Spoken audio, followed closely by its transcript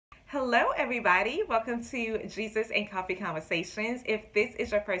Hello, everybody. Welcome to Jesus and Coffee Conversations. If this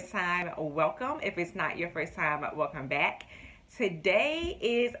is your first time, welcome. If it's not your first time, welcome back. Today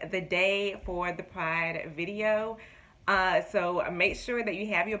is the day for the Pride video. So make sure that you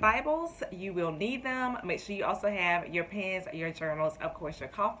have your Bibles. You will need them. Make sure you also have your pens, your journals, of course, your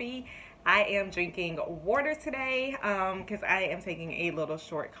coffee. I am drinking water today because I am taking a little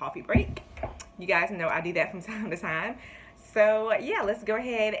short coffee break. You guys know I do that from time to time. So yeah, let's go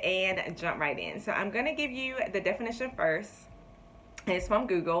ahead and jump right in. So I'm going to give you the definition first. It's from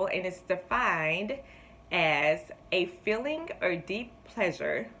Google, and it's defined as a feeling or deep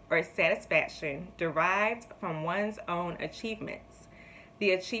pleasure or satisfaction derived from one's own achievements,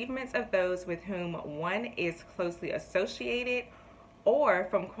 the achievements of those with whom one is closely associated, or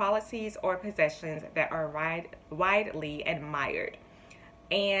from qualities or possessions that are widely admired.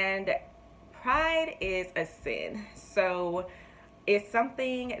 And pride is a sin. So it's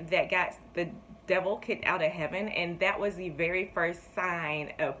something that got the devil kicked out of heaven, and that was the very first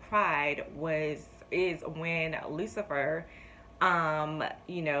sign of pride is when Lucifer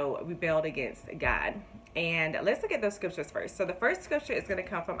rebelled against God. And let's look at those scriptures first. So the first scripture is going to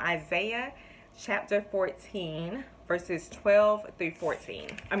come from Isaiah chapter 14 verses 12 through 15,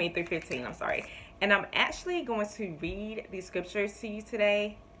 I'm sorry. And I'm actually going to read these scriptures to you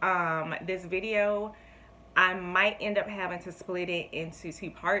today. This video, I might end up having to split it into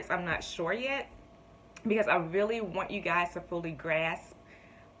two parts. I'm not sure yet, because I really want you guys to fully grasp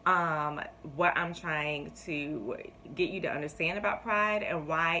what I'm trying to get you to understand about pride and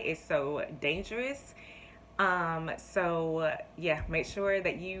why it's so dangerous. So yeah, make sure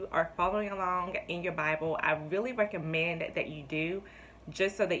that you are following along in your Bible. I really recommend that you do,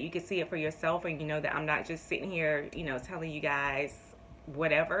 just so that you can see it for yourself, and you know that I'm not just sitting here, telling you guys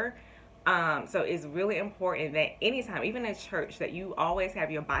whatever. So it's really important that anytime, even in church, that you always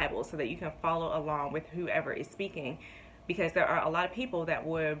have your Bible so that you can follow along with whoever is speaking, because there are a lot of people that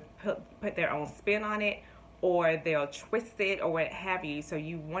would put their own spin on it, or they'll twist it, or what have you. So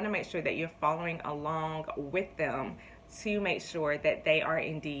you want to make sure that you're following along with them to make sure that they are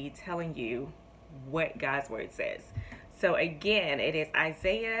indeed telling you what God's word says. So again, it is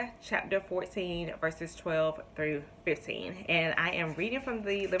Isaiah chapter 14 verses 12 through 15. And I am reading from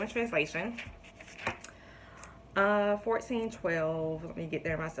the Living Translation. 14:12. Let me get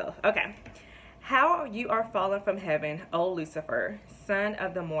there myself. Okay. How you are fallen from heaven, O Lucifer, son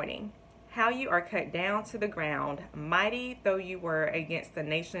of the morning. How you are cut down to the ground, mighty though you were against the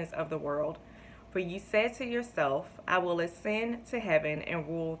nations of the world. For you said to yourself, I will ascend to heaven and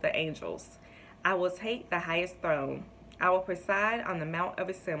rule the angels. I will take the highest throne. I will preside on the Mount of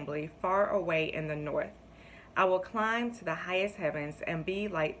Assembly far away in the north. I will climb to the highest heavens and be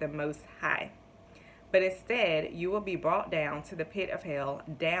like the Most High. But instead, you will be brought down to the pit of hell,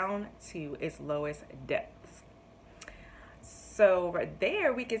 down to its lowest depths. So right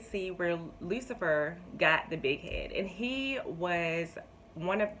there, we can see where Lucifer got the big head. And he was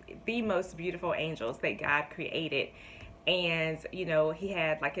one of the most beautiful angels that God created. And, he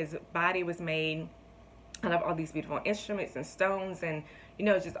had, his body was made out of all these beautiful instruments and stones and,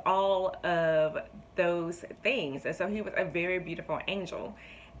 just all of those things. And so he was a very beautiful angel.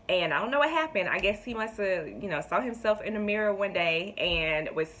 And I don't know what happened. I guess he must have, saw himself in the mirror one day and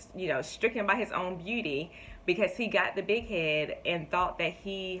was, stricken by his own beauty, because he got the big head and thought that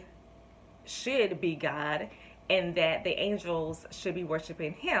he should be God and that the angels should be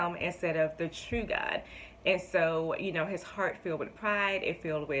worshiping him instead of the true God. And so, his heart filled with pride, it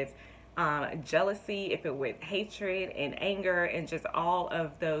filled with jealousy, it filled with hatred and anger and just all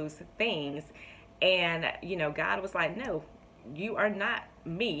of those things. And, God was like, no, you are not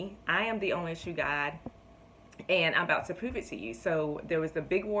me. I am the only true God, and I'm about to prove it to you. So there was the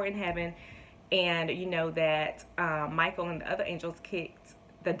big war in heaven, and that Michael and the other angels kicked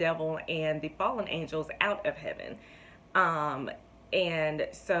the devil and the fallen angels out of heaven. And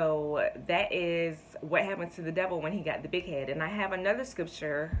so that is what happened to the devil when he got the big head. And I have another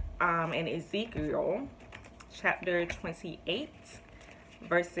scripture in Ezekiel chapter 28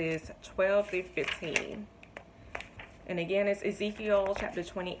 verses 12 through 15. And again, it's Ezekiel chapter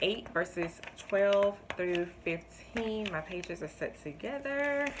 28 verses 12 through 15. My pages are set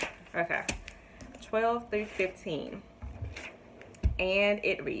together. Okay. 12 through 15. And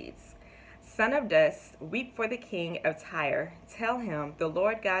it reads, Son of dust, weep for the king of Tyre. Tell him, the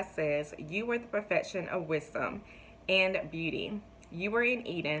Lord God says, you were the perfection of wisdom and beauty. You were in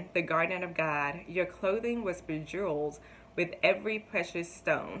Eden, the garden of God. Your clothing was bejeweled with every precious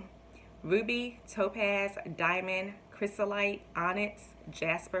stone. Ruby, topaz, diamond, chrysolite, onyx,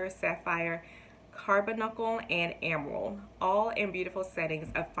 jasper, sapphire, carbuncle, and emerald, all in beautiful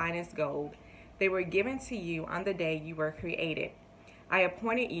settings of finest gold. They were given to you on the day you were created. I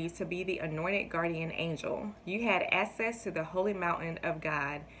appointed you to be the anointed guardian angel. You had access to the holy mountain of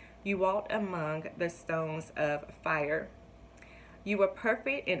God. You walked among the stones of fire. You were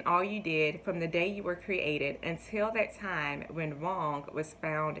perfect in all you did from the day you were created until that time when wrong was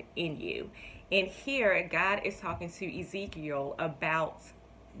found in you. And here, God is talking to Ezekiel about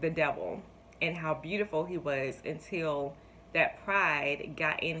the devil and how beautiful he was until that pride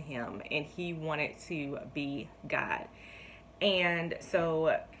got in him and he wanted to be God. And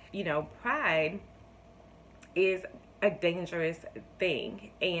so, pride is a dangerous thing.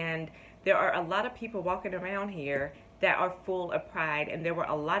 And there are a lot of people walking around here that are full of pride. And there were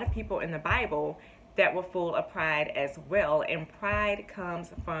a lot of people in the Bible that were full of pride as well. And pride comes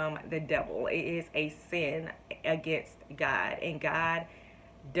from the devil. It is a sin against God. And God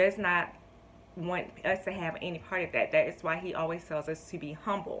does not want us to have any part of that. That is why he always tells us to be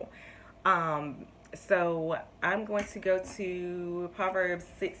humble. So I'm going to go to Proverbs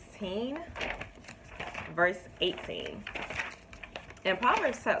 16, verse 18. And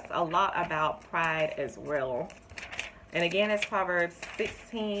Proverbs talks a lot about pride as well. And again, it's Proverbs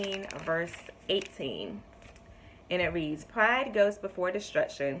 16, verse 18. And it reads, pride goes before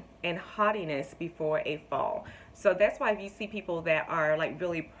destruction and haughtiness before a fall. So that's why if you see people that are like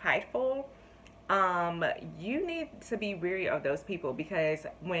really prideful, you need to be wary of those people, because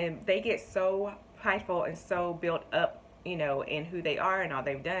when they get so prideful and so built up, in who they are and all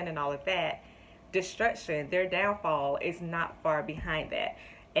they've done and all of that, destruction, their downfall is not far behind that.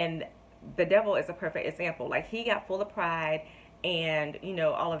 And the devil is a perfect example. Like, he got full of pride and,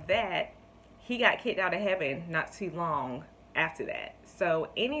 all of that. He got kicked out of heaven not too long after that. So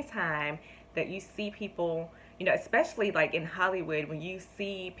anytime that you see people, especially like in Hollywood, when you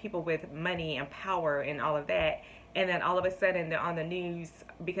see people with money and power and all of that, and then all of a sudden they're on the news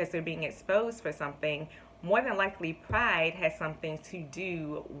because they're being exposed for something, more than likely pride has something to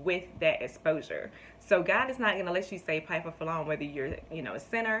do with that exposure. So God is not going to let you stay prideful for long, whether you're, a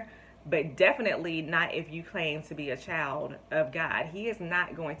sinner, but definitely not if you claim to be a child of God. He is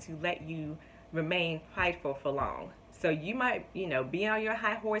not going to let you remain prideful for long. So you might, be on your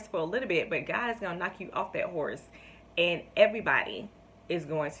high horse for a little bit, but God is going to knock you off that horse, and everybody is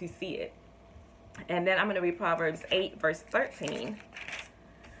going to see it. And then I'm going to read Proverbs 8, verse 13.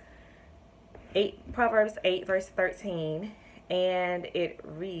 Proverbs 8, verse 13. And it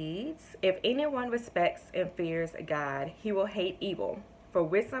reads, if anyone respects and fears God, he will hate evil. For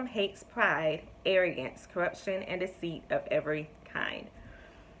wisdom hates pride, arrogance, corruption, and deceit of every kind.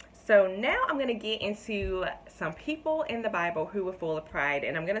 So now I'm going to get into some people in the Bible who were full of pride.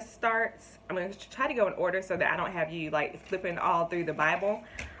 And I'm going to try to go in order so that I don't have you like flipping all through the Bible.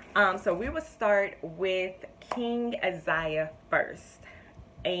 So we will start with King Uzziah first.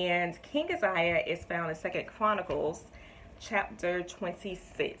 And King Uzziah is found in 2 Chronicles chapter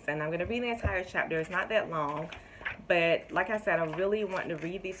 26. And I'm going to read the entire chapter. It's not that long. But like I said, I really want to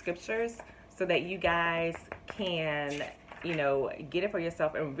read these scriptures so that you guys can, get it for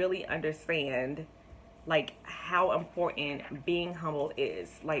yourself and really understand like how important being humble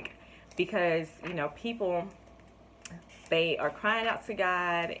is. Like, because, people, they are crying out to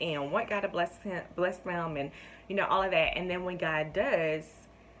God and want God to bless them and, all of that. And then when God does,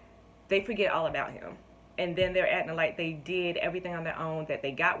 they forget all about him. And then they're acting like they did everything on their own, that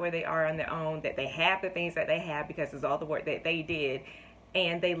they got where they are on their own, that they have the things that they have because it's all the work that they did.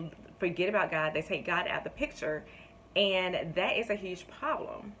 And they forget about God. They take God out of the picture. And that is a huge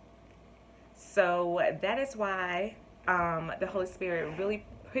problem. So that is why the Holy Spirit really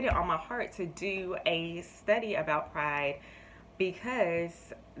put it on my heart to do a study about pride,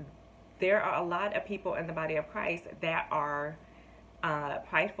 because there are a lot of people in the body of Christ that are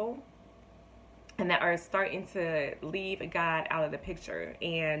prideful and that are starting to leave God out of the picture.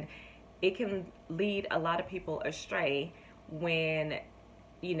 And it can lead a lot of people astray when,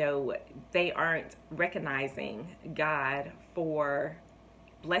 they aren't recognizing God for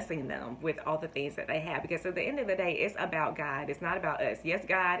blessing them with all the things that they have. Because at the end of the day, it's about God. It's not about us. Yes,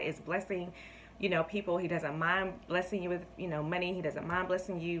 God is blessing, people. He doesn't mind blessing you with, money. He doesn't mind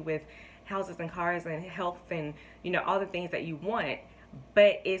blessing you with houses and cars and health and, all the things that you want.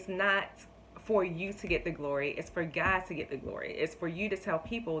 But it's not for you to get the glory. It's for God to get the glory. It's for you to tell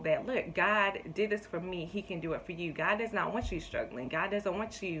people that, look, God did this for me. He can do it for you. God does not want you struggling. God doesn't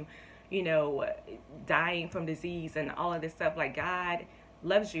want you, dying from disease and all of this stuff. Like, God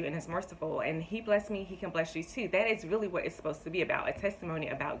loves you and is merciful, and he blessed me. He can bless you too. That is really what it's supposed to be about, a testimony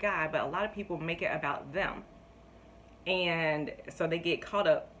about God. But a lot of people make it about them. And so they get caught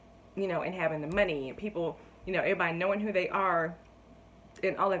up and having the money and people, everybody knowing who they are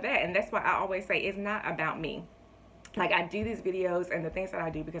and all of that. And that's why I always say it's not about me. Like, I do these videos and the things that I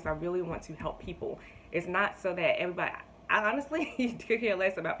do because I really want to help people. It's not so that everybody, I honestly could care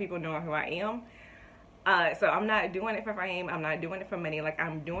less about people knowing who I am. So I'm not doing it for fame. I'm not doing it for money. Like,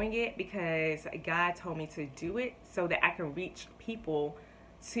 I'm doing it because God told me to do it so that I can reach people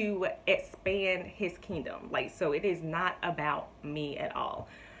to expand his kingdom. Like, so it is not about me at all.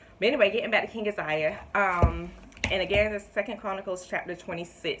 But anyway, getting back to King Uzziah. And again, it's 2 Chronicles chapter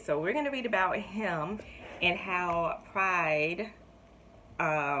 26. So we're going to read about him and how pride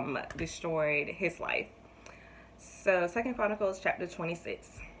destroyed his life. So 2 Chronicles chapter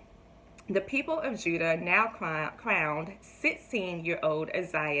 26. The people of Judah now crowned 16-year-old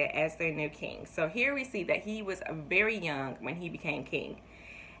Uzziah as their new king. So here we see that he was very young when he became king.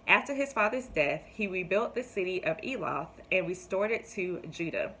 After his father's death, he rebuilt the city of Eloth and restored it to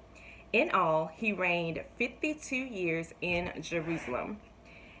Judah. In all, he reigned 52 years in Jerusalem.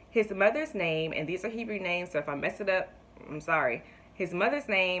 His mother's name, and these are Hebrew names, so if I mess it up, I'm sorry. His mother's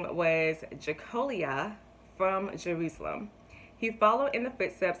name was Jecoliah from Jerusalem. He followed in the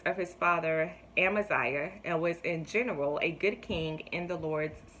footsteps of his father Amaziah and was in general a good king in the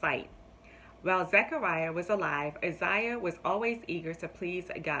Lord's sight. While Zechariah was alive, Uzziah was always eager to please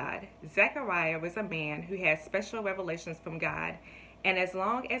God. Zechariah was a man who had special revelations from God, and as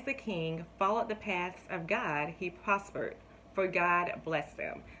long as the king followed the paths of God, he prospered, for God blessed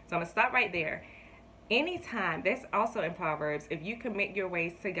him. So I'm going to stop right there. Anytime, that's also in Proverbs, if you commit your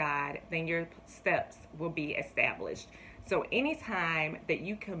ways to God, then your steps will be established. So anytime that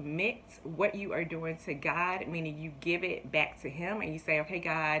you commit what you are doing to God, meaning you give it back to him and you say, okay,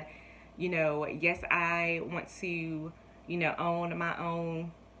 God, yes, I want to, own my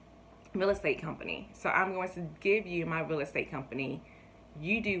own real estate company. So I'm going to give you my real estate company.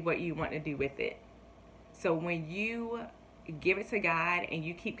 You do what you want to do with it. So when you give it to God and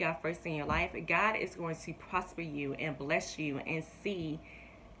you keep God first in your life, God is going to prosper you and bless you and see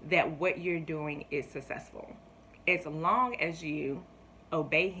that what you're doing is successful, as long as you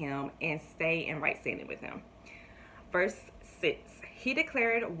obey him and stay in right standing with him. Verse 6, he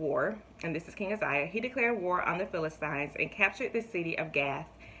declared war, and this is King Uzziah, he declared war on the Philistines and captured the city of Gath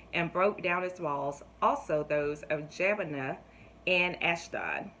and broke down its walls, also those of Jabneh and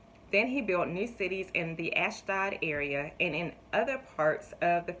Ashdod. Then he built new cities in the Ashdod area and in other parts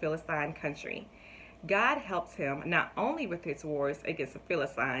of the Philistine country. God helped him not only with his wars against the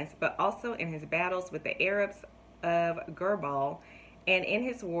Philistines, but also in his battles with the Arabs of Gerbal and in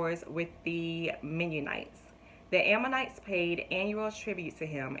his wars with the Mennonites. The Ammonites paid annual tribute to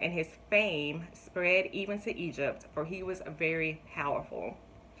him, and his fame spread even to Egypt, for he was very powerful.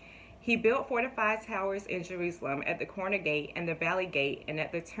 He built fortified towers in Jerusalem at the corner gate and the valley gate and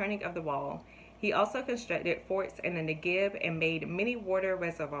at the turning of the wall. He also constructed forts in the Negev and made many water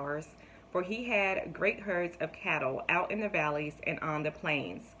reservoirs, for he had great herds of cattle out in the valleys and on the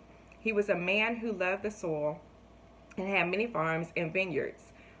plains. He was a man who loved the soil and had many farms and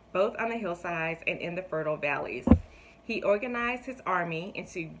vineyards, both on the hillsides and in the fertile valleys. He organized his army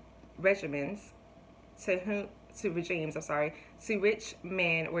into regimes to which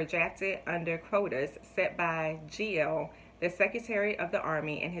men were drafted under quotas set by Jeiel, the secretary of the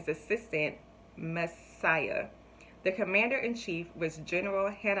army, and his assistant Messiah. The commander-in-chief was General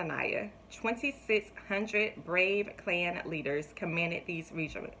Hananiah. 2,600 brave clan leaders commanded these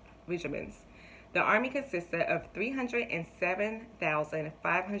regiments. The army consisted of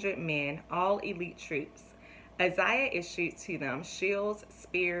 307,500 men, all elite troops. Uzziah issued to them shields,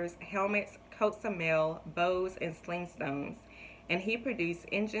 spears, helmets, coats of mail, bows, and slingstones. And he produced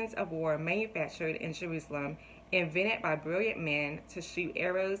engines of war manufactured in Jerusalem, invented by brilliant men to shoot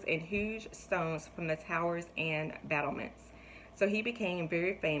arrows and huge stones from the towers and battlements. So he became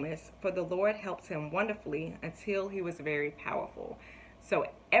very famous, for the Lord helped him wonderfully until he was very powerful. So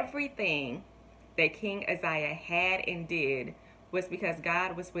everything that King Uzziah had and did was because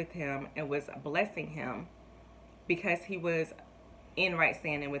God was with him and was blessing him because he was in right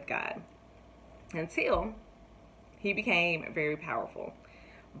standing with God, until he became very powerful.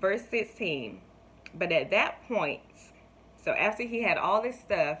 Verse 16, but at that point, so after he had all this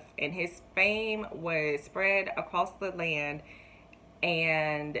stuff and his fame was spread across the land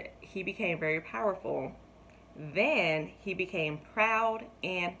and he became very powerful, then he became proud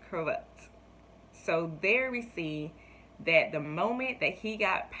and corrupt. So there we see that the moment that he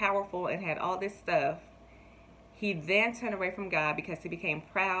got powerful and had all this stuff, he then turned away from God because he became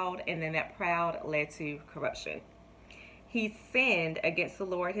proud, and then that proud led to corruption. He sinned against the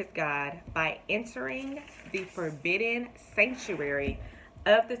Lord his God by entering the forbidden sanctuary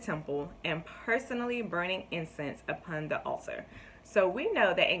of the temple and personally burning incense upon the altar. So we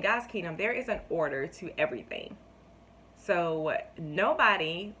know that in God's kingdom, there is an order to everything. So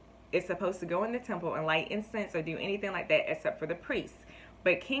nobody is supposed to go in the temple and light incense or do anything like that except for the priests.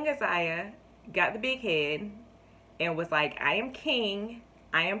 But King Uzziah got the big head and was like, I am king,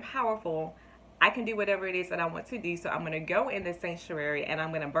 I am powerful, I can do whatever it is that I want to do, so I'm going to go in the sanctuary and I'm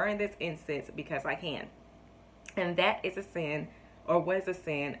going to burn this incense because I can. And that is a sin, or was a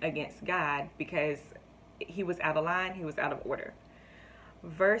sin, against God, because he was out of line, he was out of order.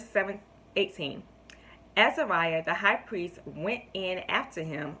 Verse 18. Azariah the high priest went in after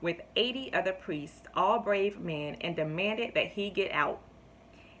him with 80 other priests, all brave men, and demanded that he get out.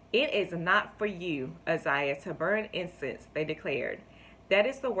 It is not for you, Uzziah, to burn incense, they declared. That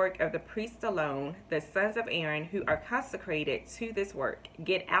is the work of the priests alone, the sons of Aaron, who are consecrated to this work.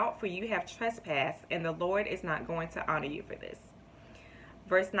 Get out, for you have trespassed, and the Lord is not going to honor you for this.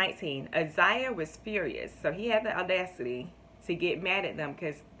 Verse 19. Uzziah was furious, so he had the audacity to get mad at them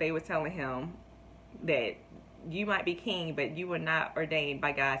because they were telling him that you might be king, but you were not ordained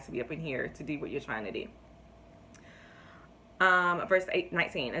by God to be up in here to do what you're trying to do. Verse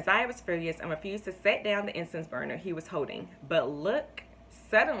 19. Uzziah was furious and refused to set down the incense burner he was holding. But look,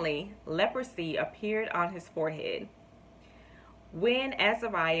 suddenly leprosy appeared on his forehead. When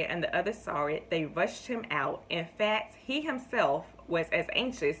Azariah and the others saw it, they rushed him out. In fact, he himself was as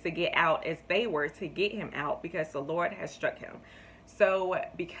anxious to get out as they were to get him out, because the Lord has struck him. So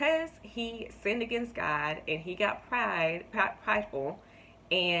because he sinned against God and he got prideful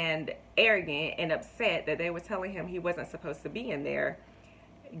and arrogant and upset that they were telling him he wasn't supposed to be in there,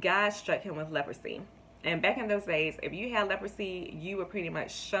 God struck him with leprosy. And back in those days, if you had leprosy, you were pretty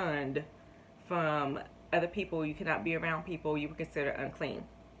much shunned from other people. You could not be around people. You were considered unclean.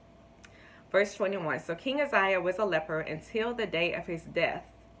 Verse 21. So King Uzziah was a leper until the day of his death,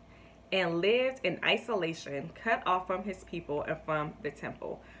 and lived in isolation, cut off from his people and from the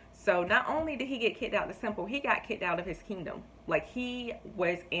temple. So not only did he get kicked out of the temple, he got kicked out of his kingdom. Like, he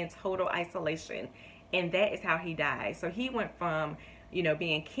was in total isolation, and that is how he died. So he went from,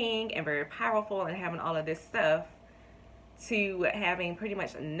 being king and very powerful and having all of this stuff to having pretty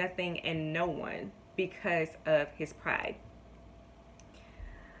much nothing and no one because of his pride.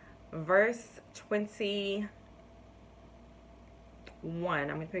 Verse 21. I'm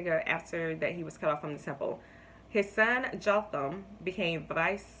going to pick up after that he was cut off from the temple. His son Jotham became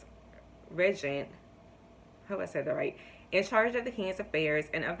vice regent, hope I said that right, in charge of the king's affairs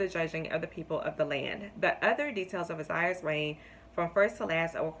and of the judging of the people of the land. The other details of Uzziah's reign from first to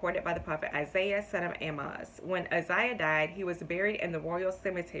last are recorded by the prophet Isaiah, son of Amoz. When Uzziah died, he was buried in the royal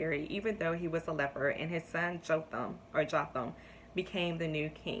cemetery, even though he was a leper, and his son Jotham became the new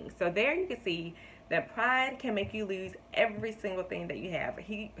king. So there you can see that pride can make you lose every single thing that you have.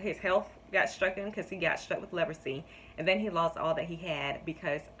 His health got struck because he got struck with leprosy, and then he lost all that he had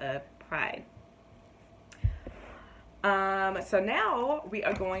because of pride. So now we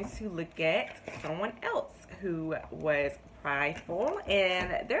are going to look at someone else who was prideful,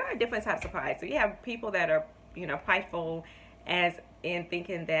 and there are different types of pride. So you have people that are, prideful as in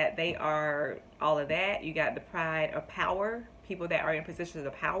thinking that they are all of that. You got the pride of power. People that are in positions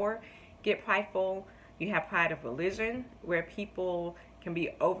of power get prideful. You have pride of religion, where people can be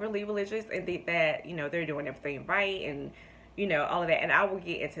overly religious and think that, they're doing everything right and, all of that. And I will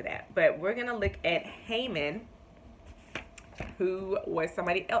get into that. But we're going to look at Haman, who was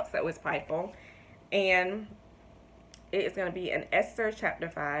somebody else that was prideful. And it is going to be in Esther chapter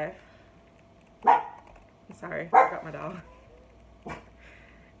 5. I'm sorry, I got my dog.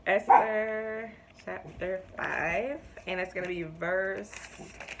 Esther chapter 5. And it's going to be verse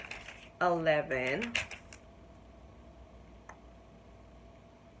 11.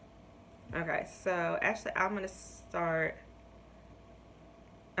 Okay, so actually I'm going to start.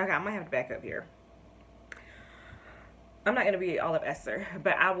 Okay, I might have to back up here. I'm not going to read all of Esther,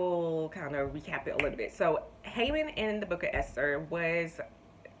 but I will kind of recap it a little bit. So Haman in the book of Esther was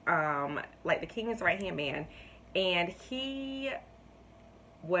like the king's right-hand man, and he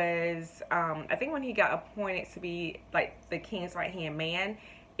was, I think when he got appointed to be like the king's right-hand man,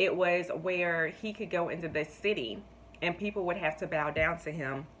 it was where he could go into the city and people would have to bow down to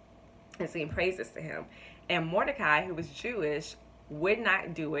him and sing praises to him. And Mordecai, who was Jewish, would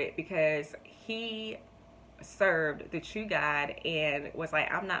not do it because he served the true God and was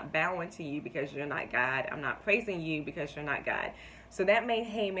like, I'm not bowing to you because you're not God. I'm not praising you because you're not God. So that made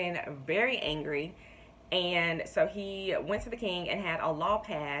Haman very angry. And so he went to the king and had a law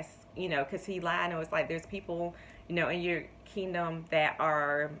passed, because he lied and was like, there's people, in your kingdom that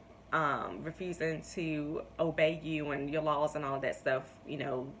are refusing to obey you and your laws and all that stuff,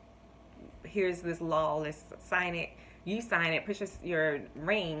 here's this law, let's sign it. You sign it, put your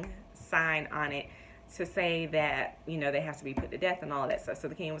ring sign on it to say that, they have to be put to death and all that stuff. So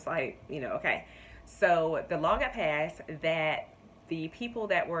the king was like, okay. So the law got passed that the people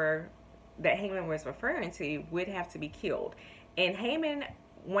that Haman was referring to would have to be killed. And Haman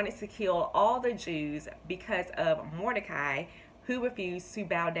wanted to kill all the Jews because of Mordecai, who refused to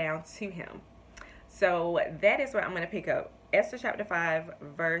bow down to him. So that is where I'm going to pick up. Esther chapter 5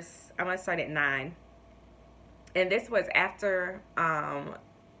 verse, I'm going to start at 9. And this was after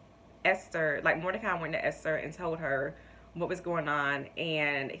Esther, like Mordecai went to Esther and told her what was going on.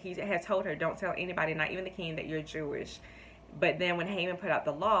 And he had told her, don't tell anybody, not even the king, that you're Jewish. But then when Haman put out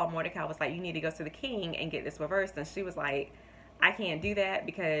the law, Mordecai was like, you need to go to the king and get this reversed. And she was like, I can't do that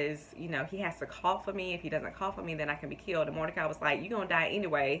because, he has to call for me. If he doesn't call for me, then I can be killed. And Mordecai was like, you're going to die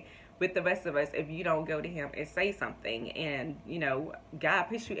anyway with the rest of us if you don't go to him and say something. And, God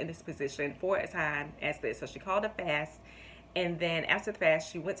put you in this position for a time as this. So she called a fast. And then after the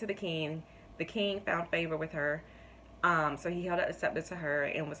fast, she went to the king. The king found favor with her. So he held out the scepter to her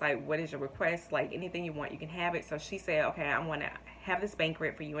and was like, what is your request? Like, anything you want, you can have it. So she said, okay, I want to have this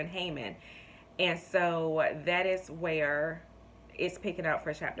banquet for you and Haman. And so that is where it's picking up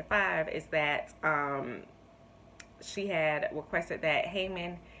for chapter 5, is that she had requested that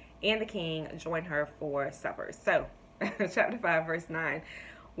Haman and the king join her for supper. So chapter 5 verse 9,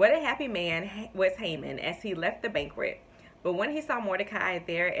 what a happy man was Haman as he left the banquet. But when he saw Mordecai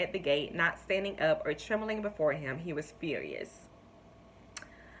there at the gate, not standing up or trembling before him, he was furious.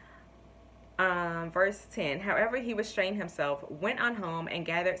 Verse 10, however, he restrained himself, went on home, and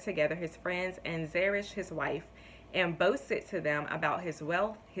gathered together his friends and Zeresh his wife, and boasted to them about his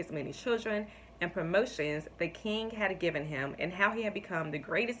wealth, his many children, and promotions the king had given him, and how he had become the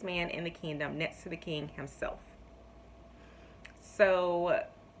greatest man in the kingdom next to the king himself. So,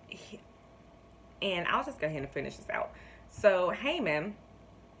 and I'll just go ahead and finish this out. So Haman,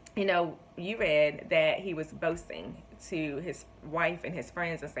 you read that he was boasting to his wife and his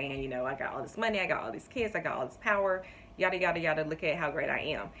friends and saying, I got all this money, I got all these kids, I got all this power, yada, yada, yada, look at how great I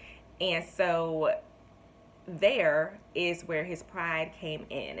am. And so there is where his pride came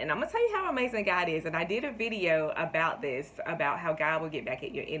in. And I'm going to tell you how amazing God is. And I did a video about this, about how God will get back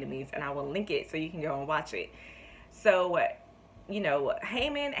at your enemies. And I will link it so you can go and watch it. So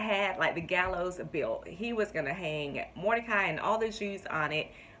Haman had like the gallows built. He was going to hang Mordecai and all the Jews on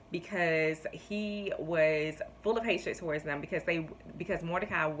it because he was full of hatred towards them because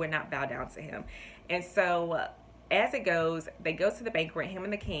Mordecai would not bow down to him. And so as it goes, they go to the banquet, him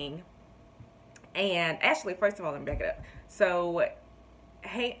and the king. And actually, first of all, let me back it up. So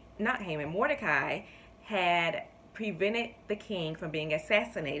Mordecai had prevented the king from being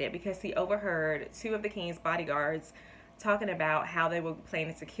assassinated because he overheard two of the king's bodyguards talking about how they were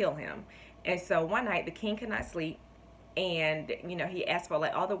planning to kill him. And so one night the king could not sleep, and he asked for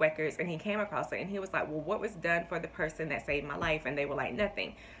like all the records, and he came across it, and he was like, well, what was done for the person that saved my life? And they were like,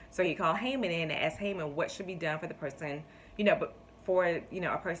 nothing. So he called Haman in and asked Haman what should be done for the person, but for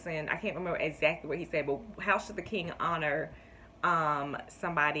a person, I can't remember exactly what he said, but how should the king honor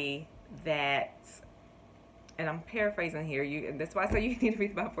somebody that, and I'm paraphrasing here, that's why I say you need to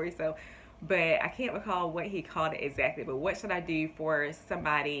read the Bible for yourself, but I can't recall what he called it exactly. But what should I do for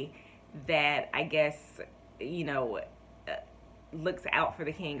somebody that I guess looks out for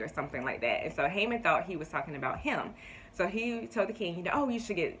the king or something like that? And so Haman thought he was talking about him. So he told the king, you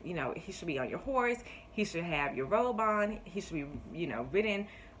should get, he should be on your horse, he should have your robe on, he should be, ridden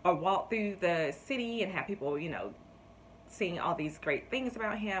or walk through the city and have people, seeing all these great things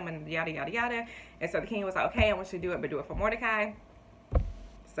about him and yada, yada, yada. And so the king was like, okay, I want you to do it, but do it for Mordecai.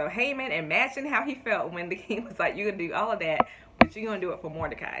 So Haman, imagine how he felt when the king was like, you're going to do all of that, but you're going to do it for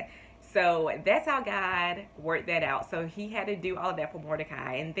Mordecai. So that's how God worked that out. So he had to do all of that for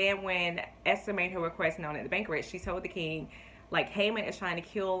Mordecai. And then when Esther made her request known at the banquet, she told the king, like, Haman is trying to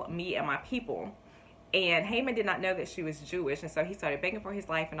kill me and my people. And Haman did not know that she was Jewish. And so he started begging for his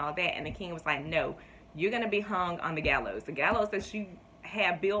life and all that. And the king was like, no, you're going to be hung on the gallows. The gallows that you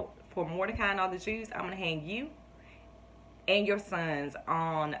have built for Mordecai and all the Jews, I'm going to hang you and your sons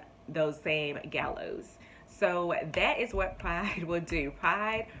on those same gallows. So that is what pride will do.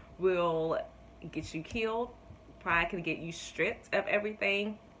 Pride will get you killed. Pride can get you stripped of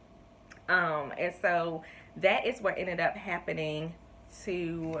everything. And so that is what ended up happening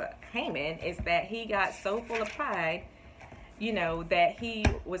to Haman, is that he got so full of pride, that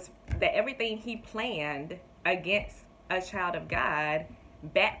everything he planned against a child of God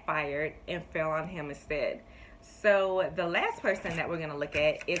backfired and fell on him instead. So the last person that we're going to look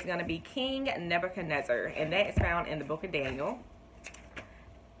at is going to be King Nebuchadnezzar, and that is found in the book of Daniel.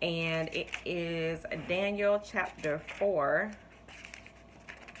 And it is Daniel chapter 4,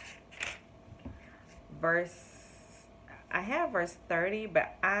 I have verse 30,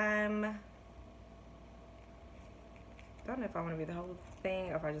 but I don't know if I want to read the whole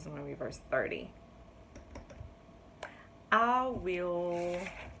thing or if I just want to read verse 30. I won't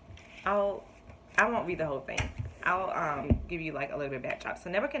read the whole thing. I'll give you like a little bit of backdrop.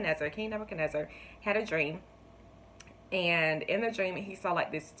 So King Nebuchadnezzar had a dream, and in the dream he saw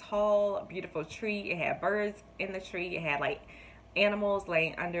like this tall, beautiful tree. It had birds in the tree. It had like animals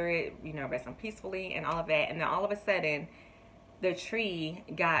laying under it, resting peacefully and all of that. And then all of a sudden, the tree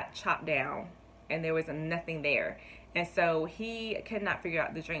got chopped down, and there was nothing there. And so he could not figure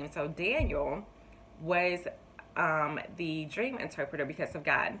out the dream. So Daniel was the dream interpreter because of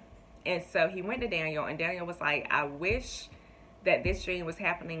God. And so he went to Daniel, and Daniel was like, I wish that this dream was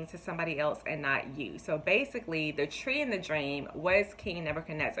happening to somebody else and not you. So basically, the tree in the dream was King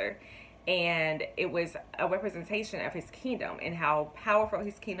Nebuchadnezzar, and it was a representation of his kingdom and how powerful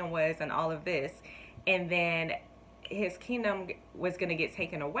his kingdom was and all of this. And then his kingdom was going to get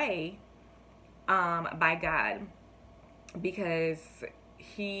taken away by God because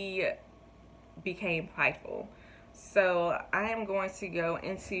he became prideful. So I am going to go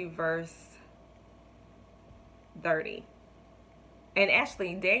into verse 30. And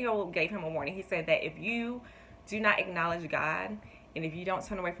actually, Daniel gave him a warning. He said that if you do not acknowledge God and if you don't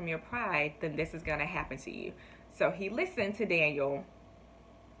turn away from your pride, then this is going to happen to you. So he listened to Daniel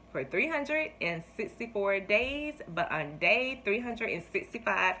for 364 days. But on day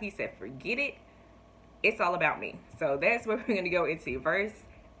 365, he said, forget it. It's all about me. So that's what we're going to go into. Verse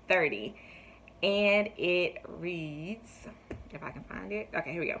 30. And it reads, if I can find it.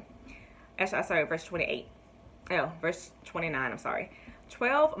 Okay, here we go. Actually, sorry, verse 28. Oh, verse 29, I'm sorry.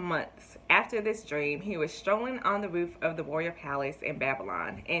 12 months after this dream, he was strolling on the roof of the royal palace in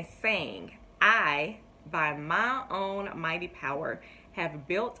Babylon and saying, I, by my own mighty power, have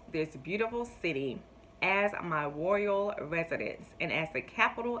built this beautiful city as my royal residence and as the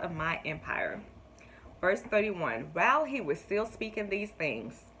capital of my empire. Verse 31, while he was still speaking these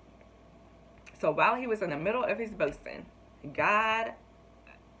things, so while he was in the middle of his boasting, God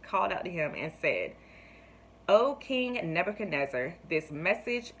called out to him and said, O King Nebuchadnezzar, this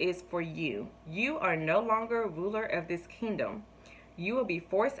message is for you. You are no longer ruler of this kingdom. You will be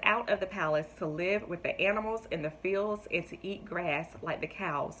forced out of the palace to live with the animals in the fields and to eat grass like the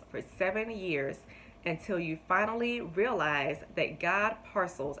cows for 7 years until you finally realize that God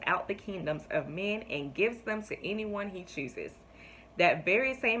parcels out the kingdoms of men and gives them to anyone he chooses. That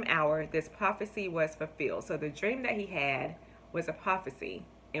very same hour, this prophecy was fulfilled. So the dream that he had was a prophecy.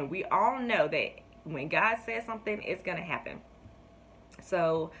 And we all know that when God says something, it's going to happen.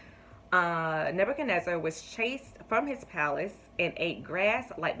 So Nebuchadnezzar was chased from his palace and ate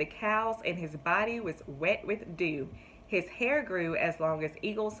grass like the cows, and his body was wet with dew. His hair grew as long as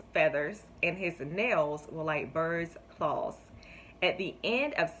eagle's feathers, and his nails were like birds' claws. At the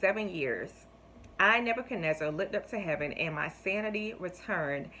end of 7 years, I, Nebuchadnezzar, looked up to heaven, and my sanity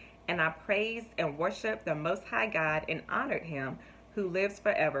returned, and I praised and worshiped the Most High God and honored him who lives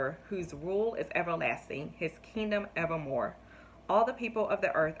forever, whose rule is everlasting, his kingdom evermore. All the people of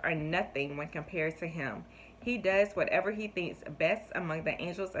the earth are nothing when compared to him. He does whatever he thinks best among the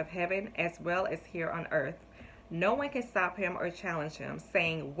angels of heaven as well as here on earth. No one can stop him or challenge him,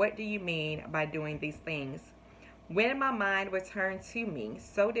 saying, what do you mean by doing these things? When my mind returned to me,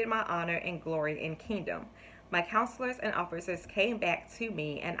 so did my honor and glory and kingdom. My counselors and officers came back to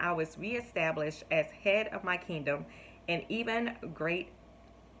me, and I was reestablished as head of my kingdom, and even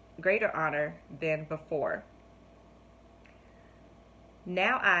greater honor than before.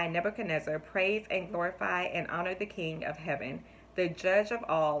 Now I, Nebuchadnezzar, praise and glorify and honor the King of heaven, the judge of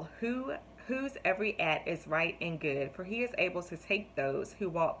all, whose every act is right and good, for he is able to take those who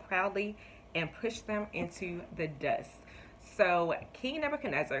walk proudly and push them into the dust. So King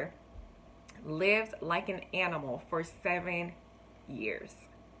Nebuchadnezzar lived like an animal for 7 years.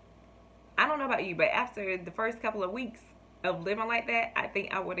 I don't know about you, but after the first couple of weeks of living like that, I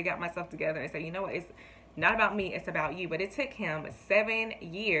think I would have got myself together and said, you know what, it's not about me, it's about you. But it took him 7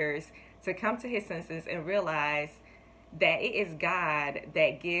 years to come to his senses and realize that it is God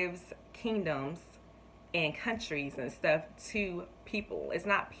that gives kingdoms and countries and stuff to people. It's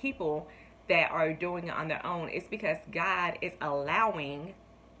not people that are doing it on their own. It's because God is allowing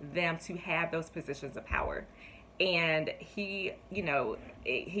them to have those positions of power. And he,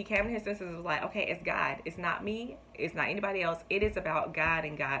 he came to his senses and was like, okay, it's God. It's not me. It's not anybody else. It is about God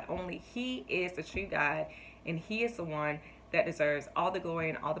and God only. He is the true God, and he is the one that deserves all the glory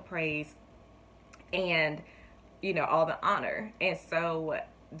and all the praise and, all the honor. And so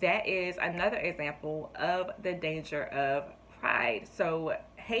that is another example of the danger of pride. So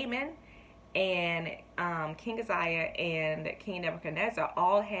Haman and King Uzziah and King Nebuchadnezzar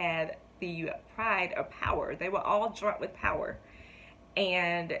all had the pride of power. They were all drunk with power.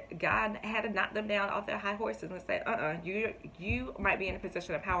 And God had to knock them down off their high horses and said, you might be in a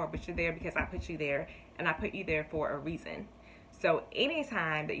position of power, but you're there because I put you there, and I put you there for a reason. So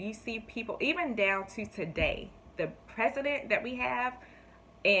anytime that you see people, even down to today, the president that we have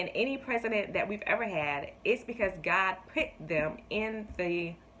and any president that we've ever had, it's because God put them in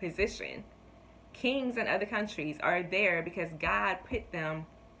the position. Kings in other countries are there because God put them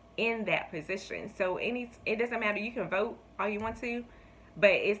in that position. So it doesn't matter. You can vote all you want to,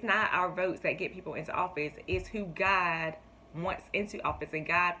 but it's not our votes that get people into office. It's who God wants into office, and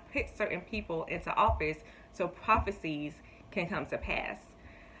God puts certain people into office so prophecies can come to pass.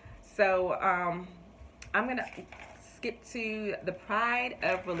 So I'm gonna skip to the pride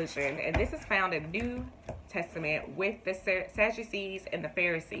of religion, and this is found in New Testament with the Sadducees and the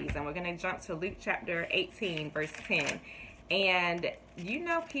Pharisees, and we're gonna jump to Luke chapter 18 verse 10. And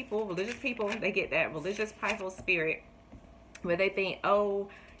people, religious people, they get that religious prideful spirit where they think,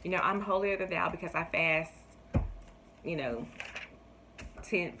 I'm holier than thou because I fast,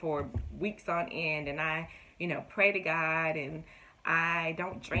 for weeks on end, and I, pray to God, and I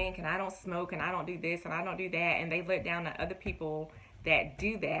don't drink, and I don't smoke, and I don't do this, and I don't do that. And they look down at other people that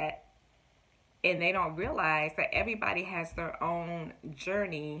do that, and they don't realize that everybody has their own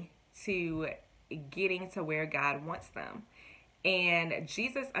journey to getting to where God wants them. And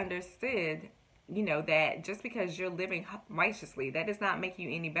Jesus understood, that just because you're living righteously, that does not make you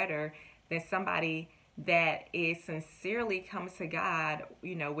any better than somebody that is sincerely comes to God,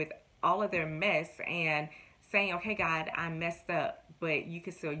 with all of their mess and saying, okay, God, I messed up, but you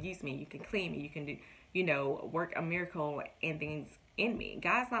can still use me. You can clean me. You can do, work a miracle and things in me.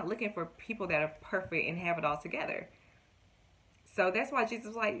 God's not looking for people that are perfect and have it all together. So that's why Jesus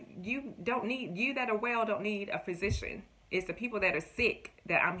was like, you that are well don't need a physician. It's the people that are sick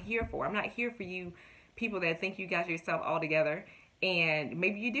that I'm here for. I'm not here for you people that think you got yourself all together, and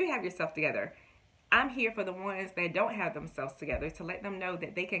maybe you do have yourself together. I'm here for the ones that don't have themselves together, to let them know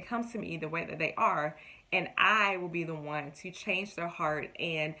that they can come to me the way that they are, and I will be the one to change their heart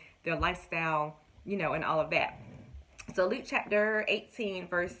and their lifestyle, and all of that. So Luke chapter 18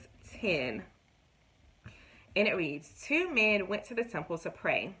 verse 10, and it reads, 2 men went to the temple to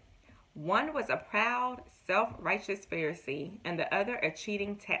pray. One was a proud, self-righteous Pharisee, and the other a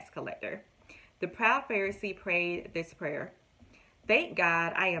cheating tax collector. The proud Pharisee prayed this prayer: "Thank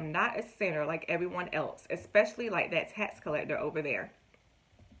God I am not a sinner like everyone else, especially like that tax collector over there.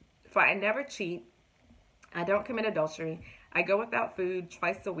 For I never cheat, I don't commit adultery, I go without food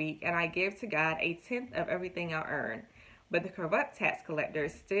twice a week, and I give to God 1/10 of everything I earn." But the corrupt tax collector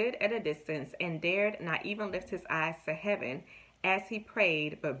stood at a distance and dared not even lift his eyes to heaven as he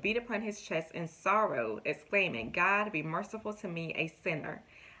prayed, but beat upon his chest in sorrow, exclaiming, "God, be merciful to me, a sinner."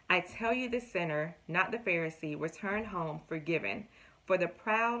 I tell you, the sinner, not the Pharisee, returned home forgiven. For the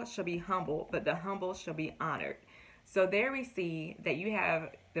proud shall be humbled, but the humble shall be honored. So there we see that you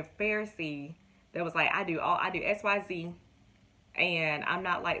have the Pharisee that was like, I do XYZ, and I'm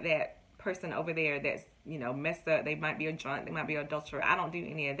not like that person over there that's, messed up. They might be a drunk, they might be an adulterer. I don't do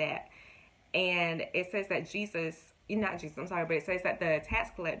any of that. And it says that it says that the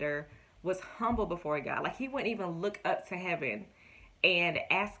tax collector was humble before God. Like, he wouldn't even look up to heaven and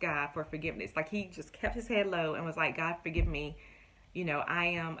ask God for forgiveness. Like, he just kept his head low and was like, God, forgive me. I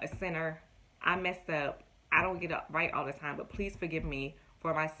am a sinner. I messed up. I don't get it right all the time, but please forgive me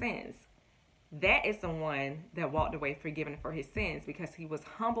for my sins. That is the one that walked away forgiven for his sins, because he was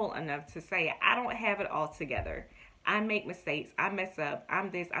humble enough to say, I don't have it all together. I make mistakes. I mess up.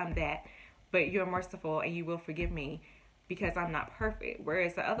 I'm this, I'm that. But you're merciful and you will forgive me because I'm not perfect.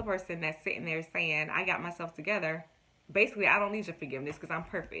 Whereas the other person that's sitting there saying, I got myself together, basically, I don't need your forgiveness because I'm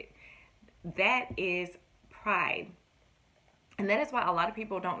perfect. That is pride. And that is why a lot of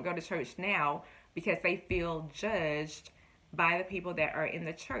people don't go to church now, because they feel judged by the people that are in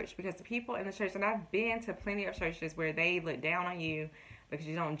the church. Because the people in the church, and I've been to plenty of churches where they look down on you because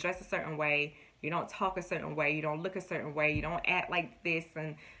you don't dress a certain way, you don't talk a certain way, you don't look a certain way, you don't act like this,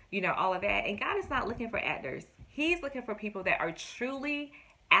 and all of that. And God is not looking for actors. He's looking for people that are truly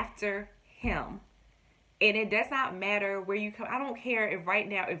after him. And it does not matter where you come. I don't care if right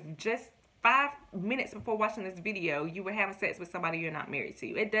now, if just 5 minutes before watching this video, you were having sex with somebody you're not married to.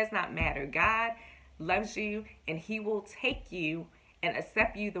 It does not matter. God loves you, and he will take you and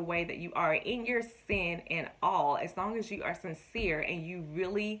accept you the way that you are in your sin and all, as long as you are sincere and you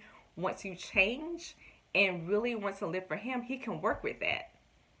really want to change and really want to live for him. He can work with that.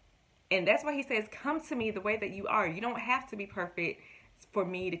 And that's why he says, come to me the way that you are. You don't have to be perfect for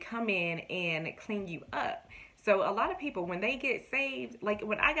me to come in and clean you up. So a lot of people, when they get saved, like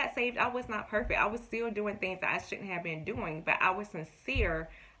when I got saved, I was not perfect. I was still doing things that I shouldn't have been doing, but I was sincere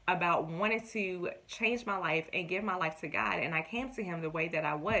about wanting to change my life and give my life to God. And I came to him the way that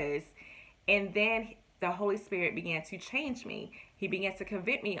I was. And then the Holy Spirit began to change me. He began to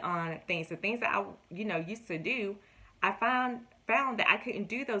convict me on things, the things that I, used to do. I found that I couldn't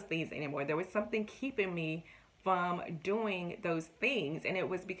do those things anymore. There was something keeping me from doing those things, and it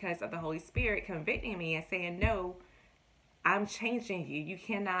was because of the Holy Spirit convicting me and saying, no, I'm changing you. You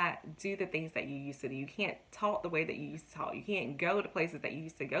cannot do the things that you used to do. You can't talk the way that you used to talk. You can't go to places that you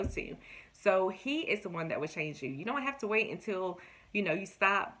used to go to. So he is the one that will change you. You don't have to wait until, you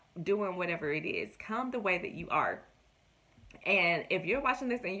stop doing whatever it is. Come the way that you are. And if you're watching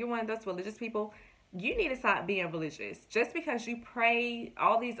this and you're one of those religious people, you need to stop being religious. Just because you pray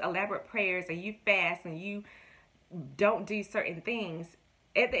all these elaborate prayers and you fast and you don't do certain things,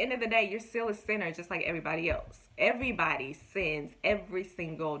 at the end of the day, you're still a sinner just like everybody else. Everybody sins every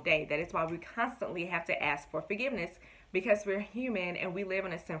single day. That is why we constantly have to ask for forgiveness, because we're human and we live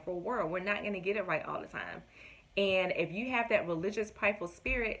in a sinful world. We're not going to get it right all the time. And if you have that religious, prideful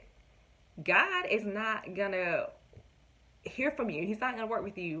spirit, God is not going to hear from you. He's not going to work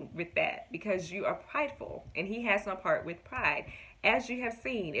with you with that, because you are prideful, and he has no part with pride. As you have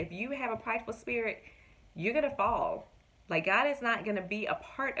seen, if you have a prideful spirit, you're going to fall. Like, God is not going to be a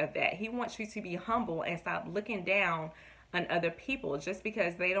part of that. He wants you to be humble and stop looking down on other people just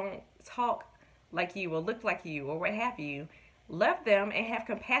because they don't talk like you or look like you or what have you. Love them and have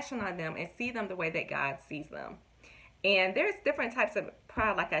compassion on them and see them the way that God sees them. And there's different types of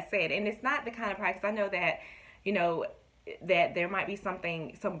pride, like I said, and it's not the kind of pride, because I know that, that there might be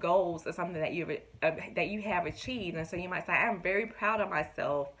some goals or something that you have achieved, and so you might say, I'm very proud of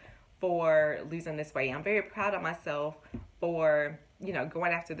myself for losing this weight. I'm very proud of myself for,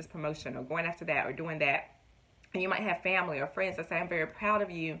 going after this promotion or going after that or doing that. And you might have family or friends that say, I'm very proud of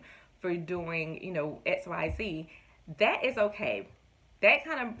you for doing, X, Y, Z. That is okay. That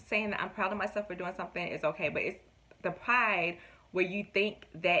kind of saying that I'm proud of myself for doing something is okay. But it's the pride where you think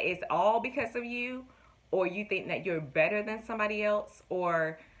that it's all because of you, or you think that you're better than somebody else,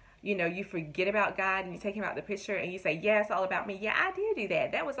 or you forget about God and you take him out the picture and you say, yeah, it's all about me. Yeah, I did do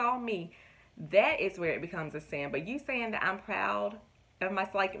that. That was all me. That is where it becomes a sin. But you saying that I'm proud of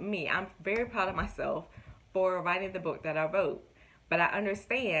myself, like me, I'm very proud of myself for writing the book that I wrote. But I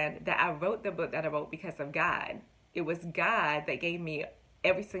understand that I wrote the book that I wrote because of God. It was God that gave me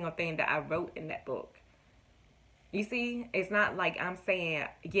every single thing that I wrote in that book. You see, it's not like I'm saying,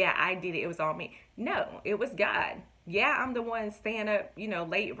 yeah, I did it. It was all me. No, it was God. Yeah, I'm the one staying up,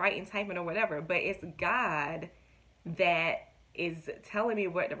 late writing, typing or whatever, but it's God that is telling me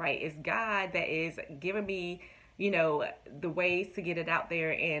what to write. It's God that is giving me, the ways to get it out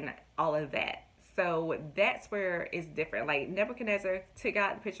there and all of that. So that's where it's different. Like Nebuchadnezzar took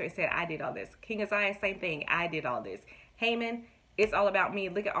out the picture and said, I did all this. King Uzziah, same thing. I did all this. Haman, it's all about me.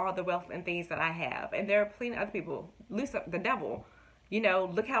 Look at all the wealth and things that I have. And there are plenty of other people. Lucifer, the devil,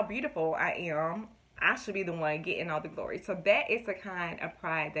 look how beautiful I am. I should be the one getting all the glory. So that is the kind of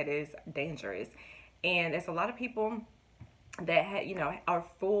pride that is dangerous. And there's a lot of people that, are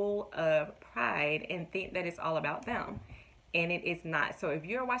full of pride and think that it's all about them. And it is not. So if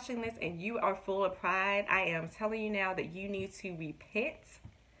you're watching this and you are full of pride, I am telling you now that you need to repent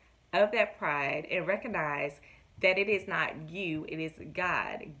of that pride and recognize that it is not you, it is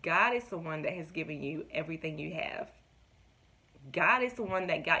God. God is the one that has given you everything you have. God is the one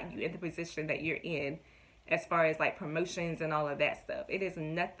that got you in the position that you're in, as far as like promotions and all of that stuff. It is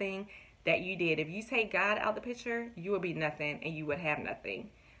nothing that you did. If you take God out of the picture, you will be nothing and you would have nothing.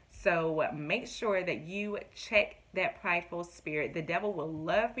 So make sure that you check that prideful spirit. The devil will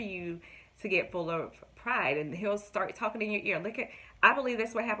love for you to get full of pride, and he'll start talking in your ear. I believe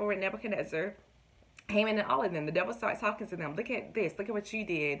that's what happened with Nebuchadnezzar, Haman, and all of them. The devil starts talking to them. Look at this. Look at what you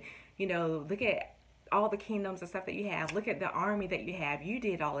did. Look at all the kingdoms and stuff that you have. Look at the army that you have. You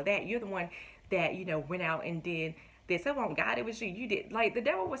did all of that. You're the one that, went out and did this. It wasn't God, it was you. You did. Like, the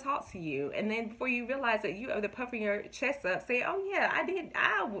devil was hot to you. And then before you realize that, you are the puffing your chest up, say, oh yeah, I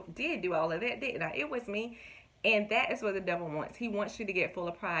did do all of that, didn't I? It was me. And that is what the devil wants. He wants you to get full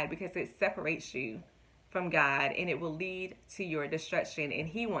of pride, because it separates you from God, and it will lead to your destruction. And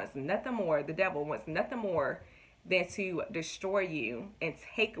he wants nothing more, the devil wants nothing more than to destroy you and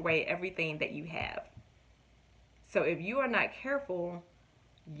take away everything that you have. So if you are not careful,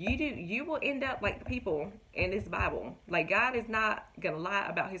 you will end up like the people in this Bible. Like, God is not gonna lie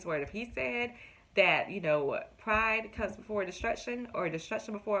about his word. If he said that, pride comes before destruction, or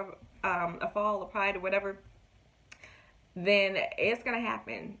destruction before a fall, or pride, or whatever, then it's gonna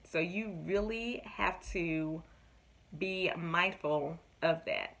happen. So you really have to be mindful of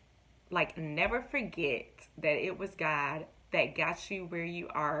that. Like, never forget that it was God that got you where you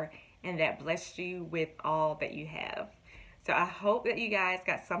are and that blessed you with all that you have. So I hope that you guys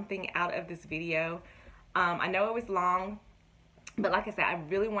got something out of this video. I know it was long, but like I said, I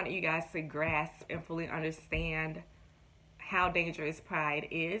really wanted you guys to grasp and fully understand how dangerous pride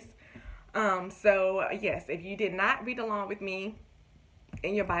is. So yes, if you did not read along with me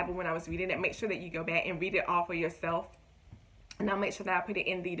in your Bible when I was reading it, make sure that you go back and read it all for yourself. And I'll make sure that I put it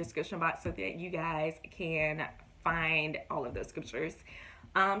in the description box so that you guys can find all of those scriptures.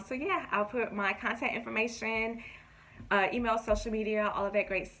 So yeah, I'll put my contact information, email, social media, all of that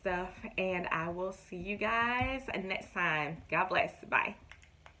great stuff. And I will see you guys next time. God bless. Bye.